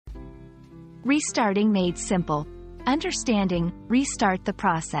Restarting made simple. Understanding, restart the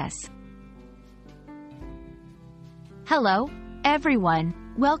process. Hello,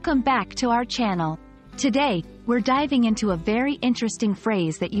 everyone. Welcome back to our channel. Today, we're diving into a very interesting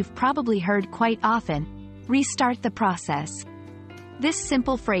phrase that you've probably heard quite often: restart the process. This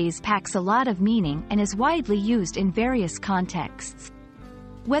simple phrase packs a lot of meaning and is widely used in various contexts.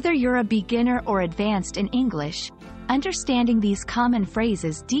 Whether you're a beginner or advanced in English, understanding these common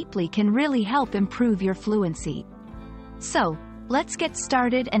phrases deeply can really help improve your fluency. So, let's get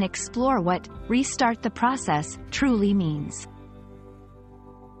started and explore what restart the process truly means.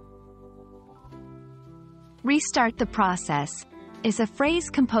 Restart the process is a phrase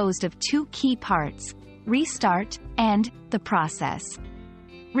composed of two key parts: restart and the process.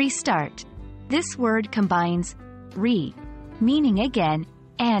 Restart. This word combines re, meaning again,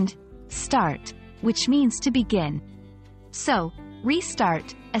 and start, which means to begin. So,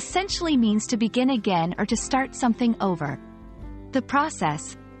 restart essentially means to begin again or to start something over. The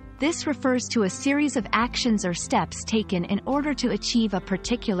process. This refers to a series of actions or steps taken in order to achieve a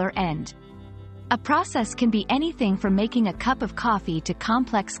particular end. A process can be anything from making a cup of coffee to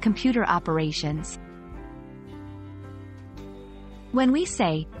complex computer operations. When we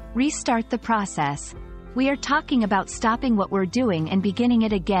say, restart the process, we are talking about stopping what we're doing and beginning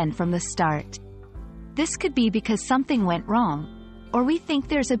it again from the start. This could be because something went wrong, or we think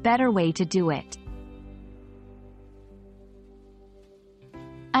there's a better way to do it.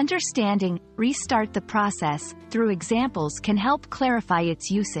 Understanding restart the process through examples can help clarify its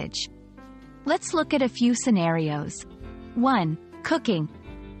usage. Let's look at a few scenarios. 1. Cooking.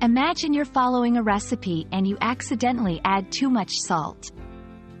 Imagine you're following a recipe and you accidentally add too much salt.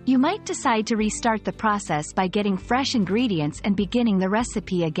 You might decide to restart the process by getting fresh ingredients and beginning the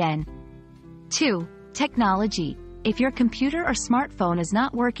recipe again. 2. Technology. If your computer or smartphone is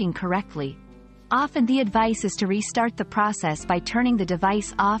not working correctly, often the advice is to restart the process by turning the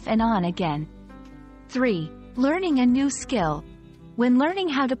device off and on again. 3. Learning a new skill. When learning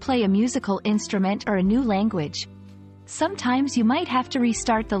how to play a musical instrument or a new language, sometimes you might have to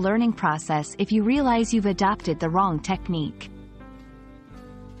restart the learning process if you realize you've adopted the wrong technique.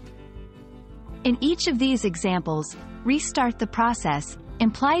 In each of these examples, restart the process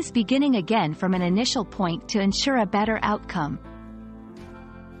implies beginning again from an initial point to ensure a better outcome.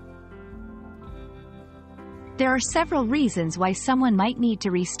 There are several reasons why someone might need to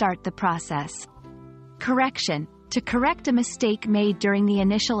restart the process. Correction. To correct a mistake made during the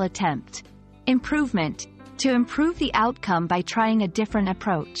initial attempt. Improvement. To improve the outcome by trying a different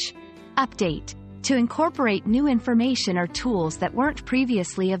approach. Update. To incorporate new information or tools that weren't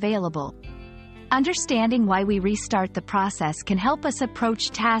previously available. Understanding why we restart the process can help us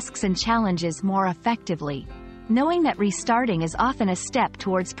approach tasks and challenges more effectively, knowing that restarting is often a step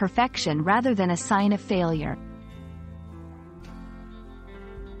towards perfection rather than a sign of failure.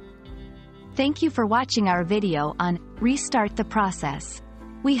 Thank you for watching our video on Restart the Process.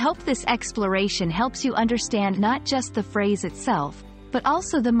 We hope this exploration helps you understand not just the phrase itself, but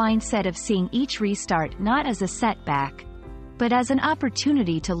also the mindset of seeing each restart not as a setback, but as an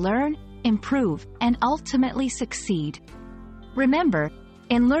opportunity to learn, improve, and ultimately succeed. Remember,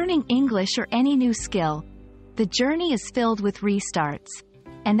 in learning English or any new skill, the journey is filled with restarts,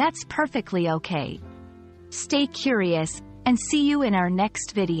 and that's perfectly okay. Stay curious, and see you in our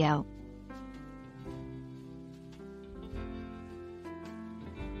next video.